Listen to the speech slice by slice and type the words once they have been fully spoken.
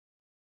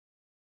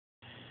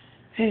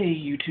Hey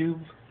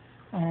YouTube.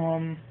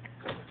 Um,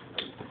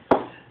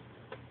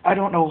 I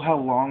don't know how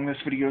long this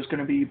video is going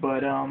to be,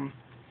 but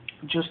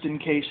just in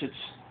case it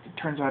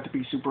turns out to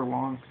be super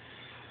long,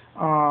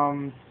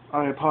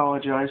 I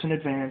apologize in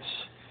advance.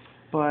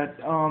 But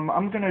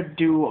I'm going to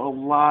do a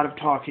lot of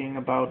talking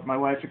about my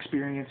life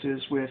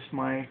experiences with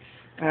my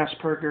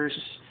Asperger's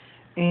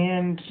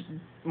and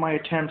my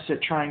attempts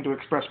at trying to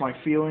express my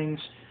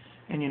feelings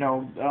and,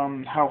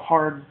 how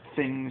hard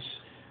things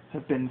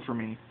have been for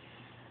me.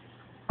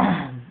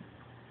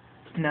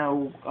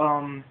 Now,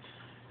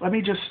 let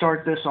me just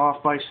start this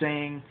off by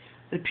saying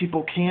that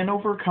people can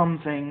overcome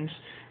things,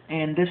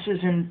 and this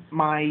isn't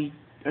my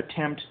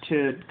attempt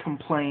to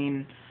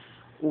complain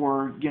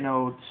or,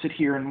 sit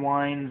here and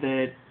whine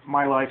that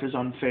my life is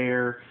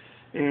unfair.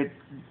 It's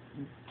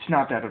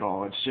not that at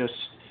all. It's just,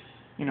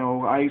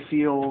 I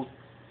feel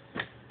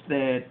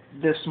that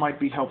this might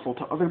be helpful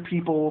to other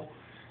people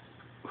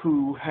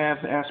who have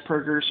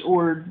Asperger's,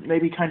 or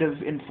maybe kind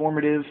of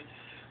informative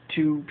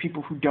to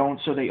people who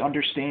don't, so they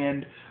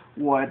understand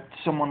what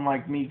someone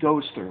like me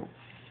goes through.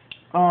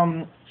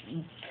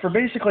 For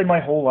basically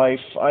my whole life,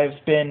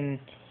 I've been,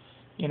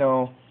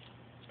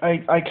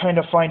 I kind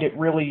of find it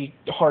really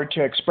hard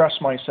to express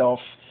myself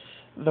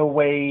the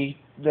way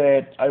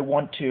that I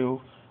want to.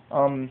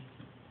 I'm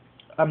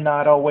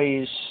not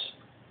always,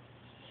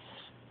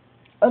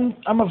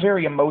 I'm a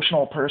very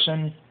emotional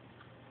person,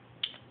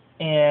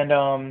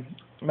 and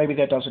maybe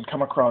that doesn't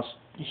come across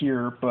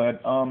here,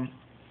 but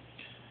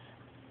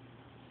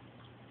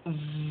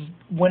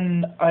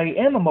when I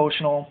am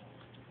emotional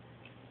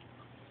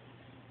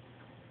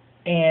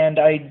and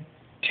I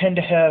tend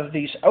to have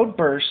these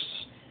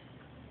outbursts,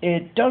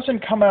 it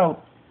doesn't come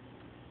out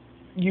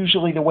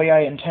usually the way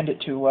I intend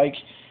it to. Like,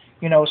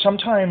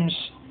 sometimes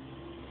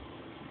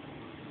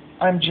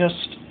I'm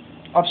just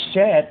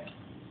upset,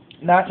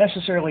 not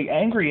necessarily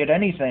angry at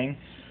anything,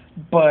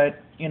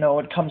 but,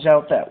 it comes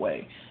out that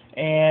way.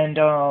 And,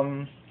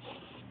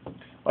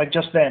 like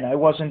just then,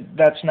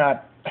 that's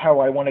not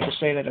how I wanted to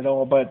say that at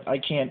all, but I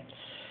can't.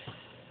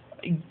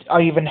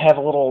 I even have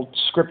a little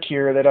script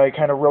here that I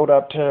kind of wrote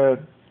up to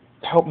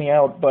help me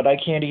out, but I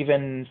can't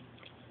even,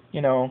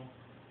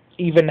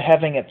 even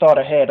having it thought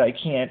ahead, I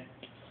can't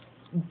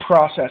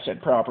process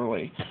it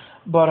properly.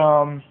 But,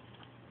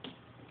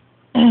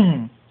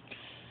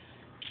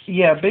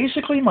 yeah,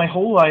 basically my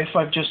whole life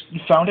I've just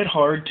found it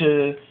hard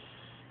to,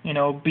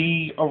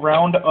 be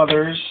around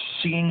others,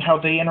 seeing how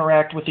they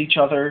interact with each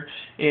other.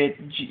 It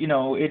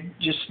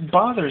just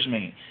bothers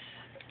me.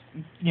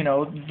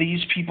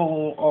 These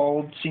people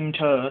all seem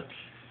to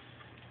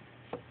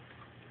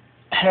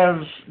have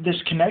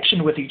this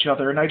connection with each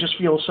other, and I just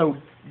feel so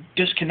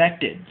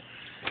disconnected.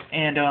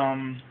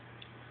 And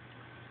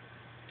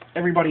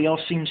everybody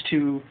else seems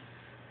to,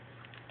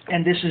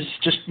 and this is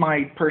just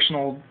my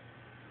personal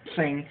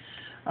thing,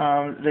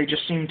 they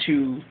just seem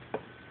to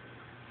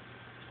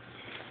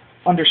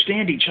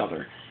understand each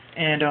other,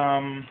 and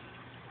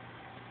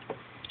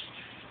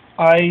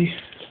I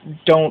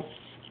don't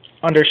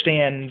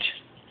understand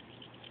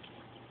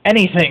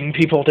anything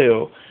people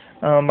do.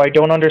 I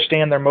don't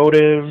understand their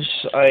motives.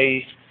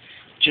 I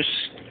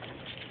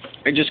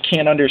just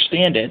can't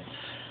understand it.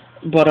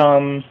 But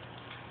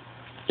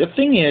the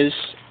thing is,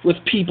 with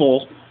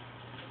people,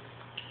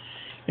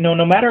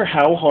 no matter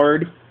how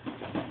hard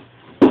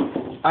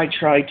I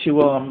try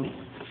to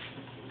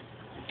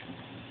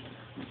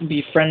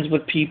be friends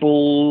with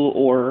people,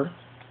 or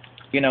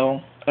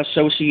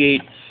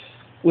associate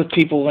with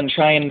people and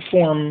try and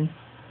form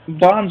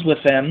bonds with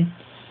them,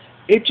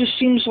 it just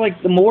seems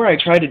like the more I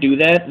try to do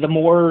that, the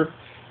more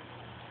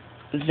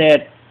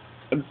that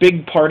a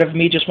big part of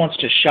me just wants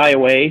to shy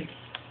away.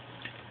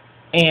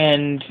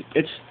 And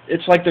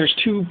it's like there's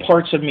two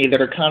parts of me that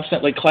are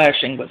constantly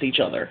clashing with each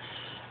other.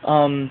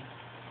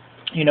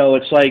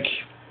 It's like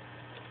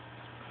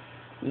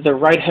the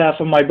right half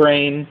of my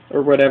brain,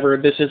 or whatever,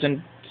 this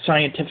isn't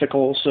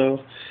scientifical,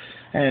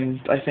 and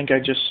I think I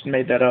just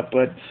made that up,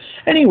 but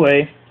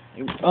anyway,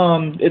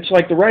 it's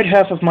like the right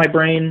half of my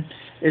brain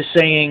is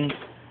saying,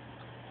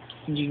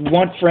 you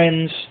want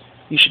friends,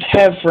 you should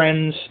have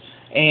friends,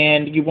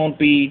 and you won't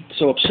be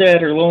so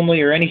upset or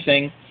lonely or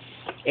anything,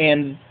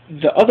 and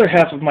the other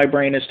half of my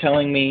brain is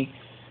telling me,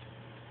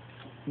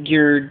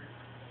 you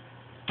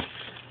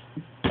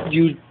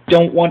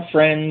don't want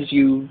friends,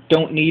 you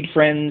don't need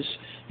friends,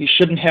 you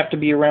shouldn't have to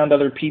be around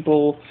other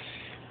people.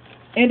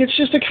 And it's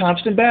just a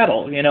constant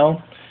battle,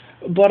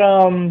 But,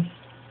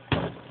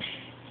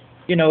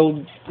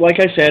 like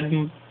I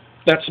said,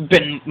 that's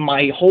been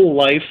my whole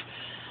life.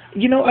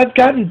 I've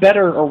gotten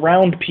better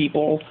around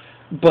people,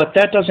 but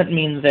that doesn't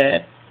mean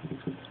that,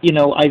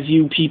 I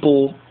view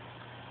people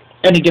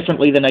any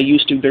differently than I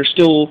used to. They're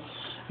still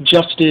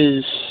just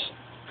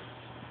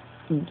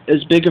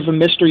as big of a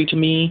mystery to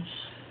me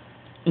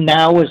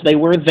now as they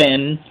were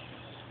then.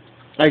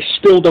 I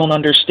still don't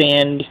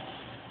understand,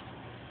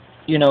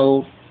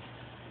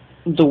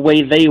 the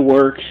way they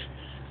work.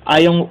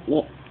 I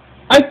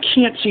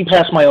can't see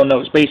past my own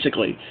nose,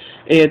 basically.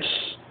 It's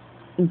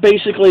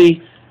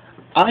basically,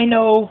 I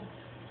know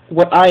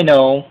what I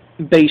know,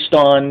 based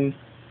on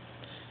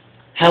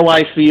how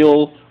I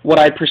feel, what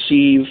I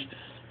perceive,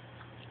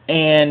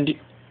 and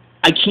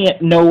I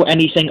can't know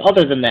anything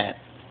other than that.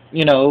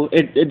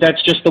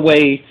 That's just the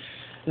way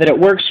that it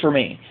works for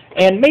me.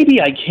 And maybe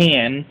I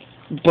can,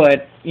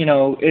 but,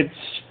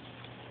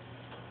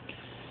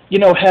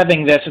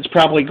 having this, it's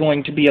probably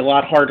going to be a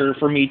lot harder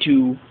for me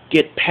to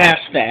get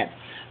past that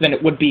than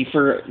it would be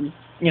for, a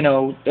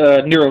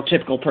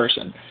neurotypical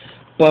person.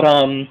 But,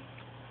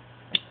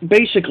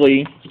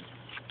 basically,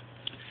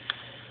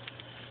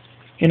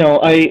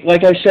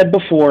 like I said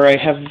before, I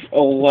have a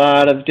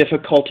lot of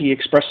difficulty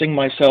expressing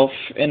myself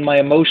and my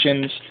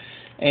emotions,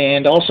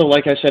 and also,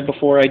 like I said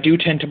before, I do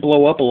tend to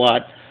blow up a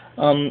lot.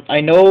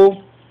 I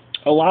know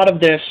a lot of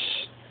this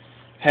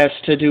has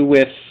to do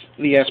with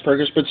the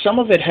Asperger's, but some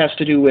of it has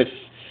to do with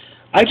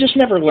I just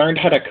never learned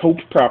how to cope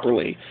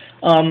properly.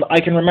 I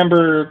can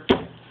remember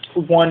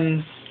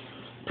one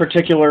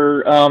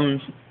particular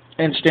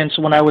instance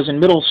when I was in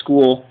middle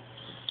school,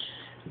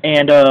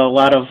 and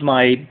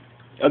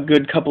a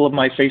good couple of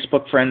my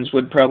Facebook friends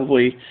would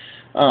probably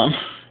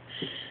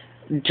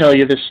tell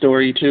you this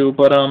story too,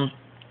 but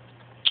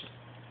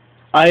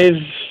I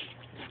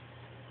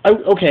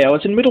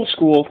was in middle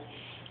school,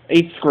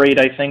 8th grade,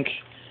 I think.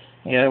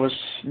 Yeah, it was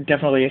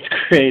definitely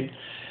 8th grade.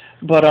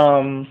 But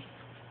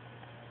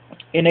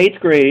in 8th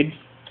grade,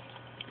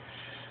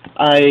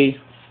 I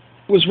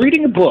was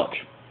reading a book.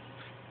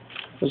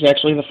 It was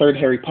actually the 3rd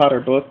Harry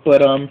Potter book,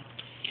 but I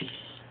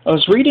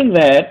was reading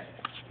that,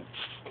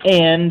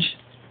 and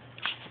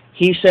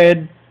he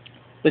said,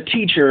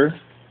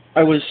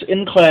 I was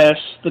in class,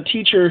 the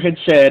teacher had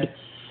said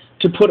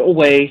to put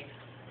away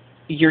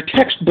your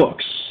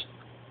textbooks.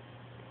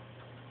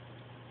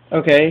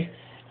 Okay?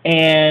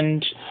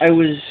 And I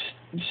was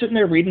sitting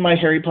there reading my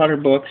Harry Potter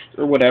book,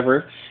 or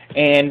whatever,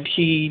 and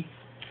he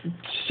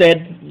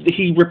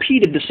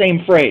repeated the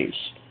same phrase.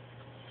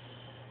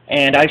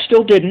 And I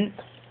still didn't,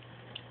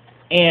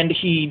 and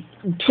he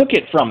took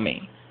it from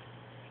me,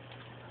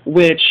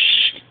 which,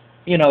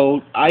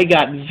 I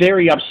got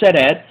very upset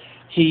at.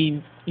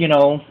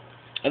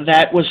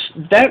 That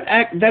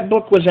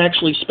book was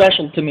actually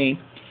special to me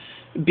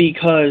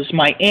because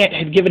my aunt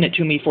had given it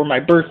to me for my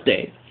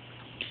birthday.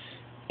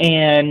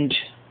 And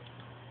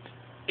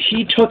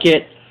he took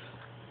it,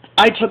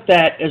 I took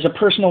that as a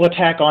personal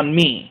attack on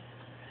me.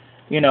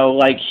 He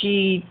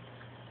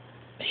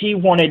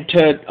wanted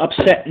to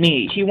upset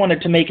me. He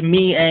wanted to make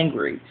me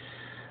angry.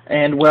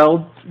 And,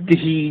 well,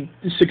 he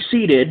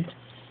succeeded.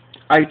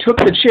 I took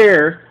the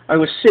chair I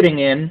was sitting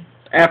in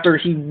after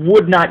he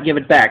would not give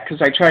it back,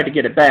 because I tried to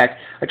get it back.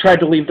 I tried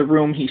to leave the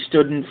room. He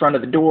stood in front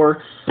of the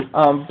door.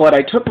 But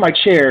I took my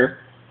chair,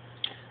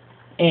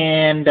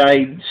 and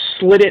I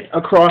slid it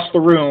across the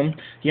room.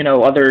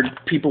 Other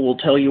people will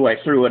tell you I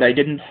threw it. I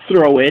didn't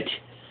throw it.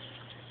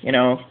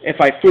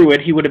 If I threw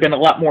it, he would have been a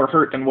lot more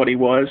hurt than what he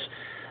was.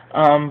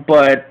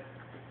 But,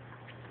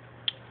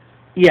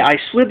 yeah, I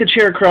slid the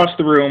chair across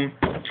the room,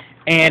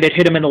 and it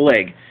hit him in the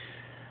leg.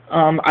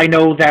 I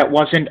know that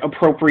wasn't an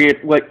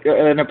appropriate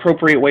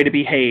way to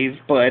behave,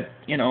 but,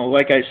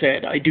 like I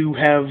said, I do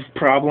have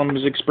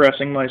problems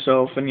expressing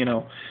myself, and,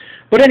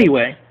 But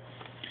anyway,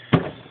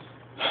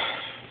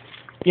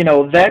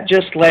 that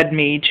just led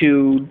me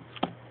to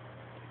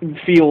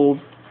feel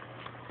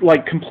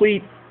like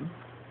complete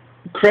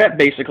crap,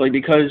 basically,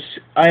 because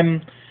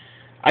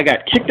I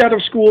got kicked out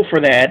of school for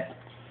that.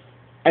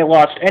 I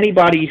lost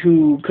anybody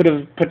who could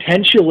have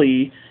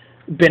potentially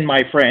been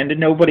my friend, and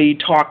nobody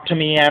talked to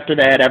me after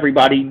that.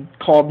 Everybody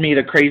called me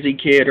the crazy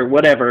kid or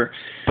whatever,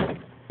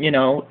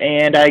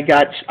 and I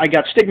got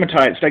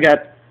stigmatized. I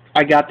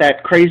got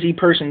that crazy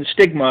person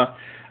stigma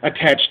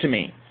attached to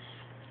me,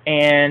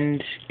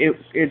 and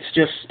it's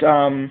just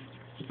that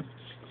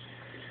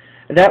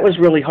was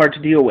really hard to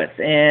deal with.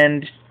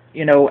 And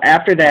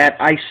after that,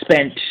 I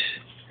spent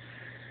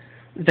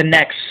the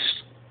next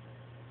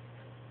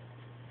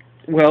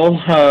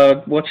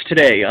what's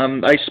today?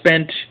 I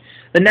spent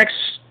the next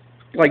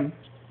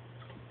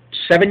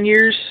 7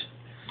 years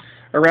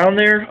around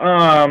there,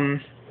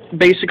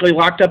 basically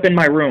locked up in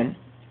my room,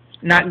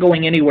 not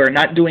going anywhere,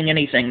 not doing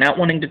anything, not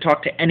wanting to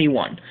talk to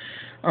anyone.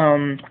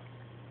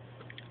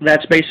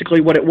 That's basically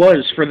what it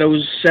was. For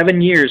those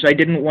 7 years, I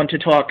didn't want to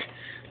talk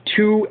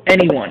to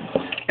anyone.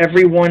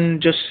 Everyone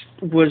just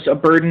was a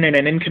burden and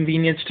an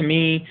inconvenience to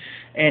me,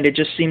 and it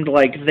just seemed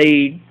like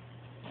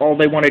all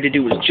they wanted to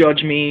do was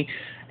judge me,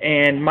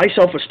 and my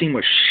self-esteem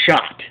was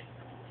shot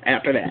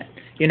after that.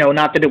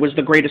 Not that it was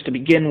the greatest to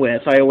begin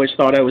with. I always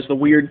thought I was the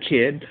weird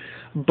kid,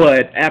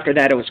 but after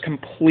that it was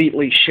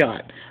completely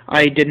shot.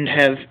 I didn't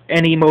have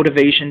any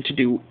motivation to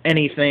do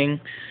anything,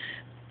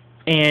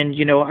 and,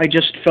 I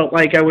just felt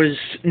like I was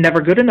never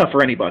good enough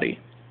for anybody.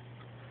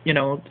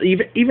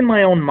 Even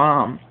my own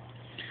mom.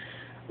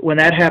 When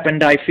that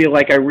happened, I feel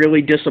like I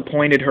really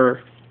disappointed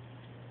her.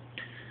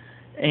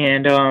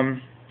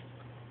 And,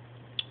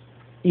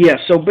 yeah,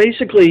 so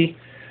basically,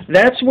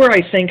 that's where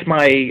I think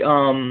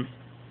my,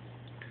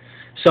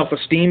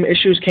 self-esteem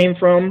issues came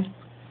from,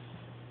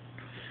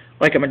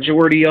 like a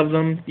majority of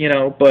them,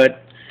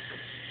 but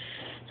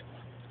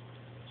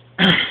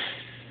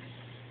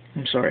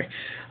I'm sorry.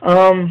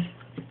 Um,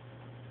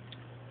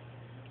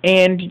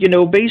 and,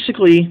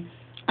 basically,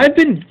 I've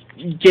been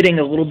getting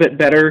a little bit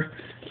better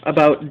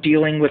about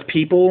dealing with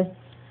people,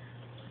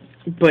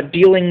 but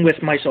dealing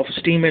with my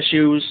self-esteem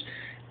issues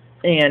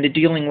and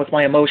dealing with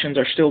my emotions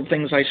are still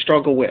things I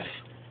struggle with,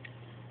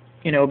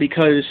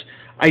 because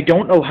I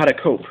don't know how to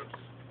cope.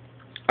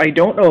 I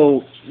don't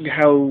know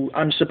how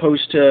I'm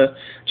supposed to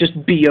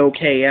just be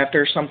okay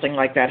after something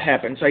like that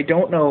happens. I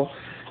don't know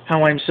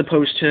how I'm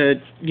supposed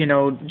to,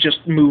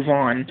 just move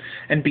on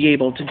and be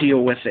able to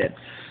deal with it.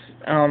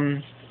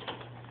 Um,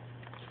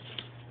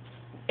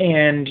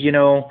 and,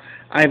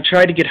 I've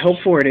tried to get help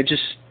for it.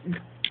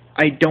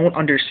 I don't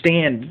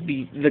understand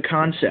the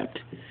concept.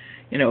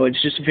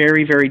 It's just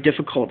very, very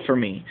difficult for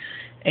me.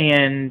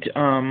 And,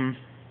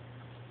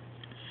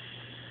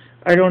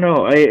 I don't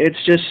know.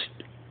 It's just,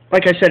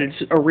 like I said,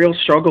 it's a real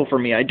struggle for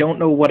me. I don't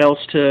know what else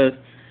to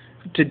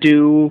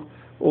do,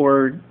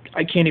 or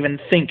I can't even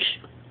think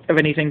of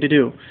anything to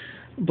do.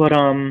 But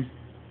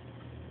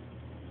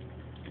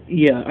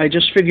yeah, I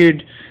just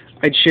figured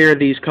I'd share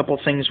these couple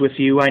things with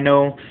you. I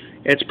know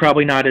it's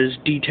probably not as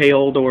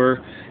detailed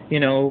or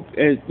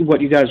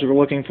what you guys were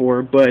looking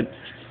for, but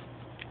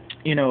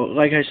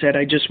like I said,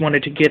 I just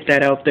wanted to get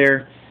that out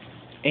there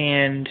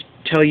and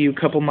tell you a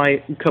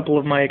couple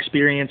of my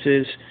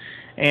experiences,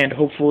 and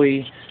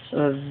hopefully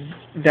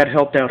that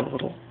helped out a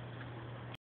little.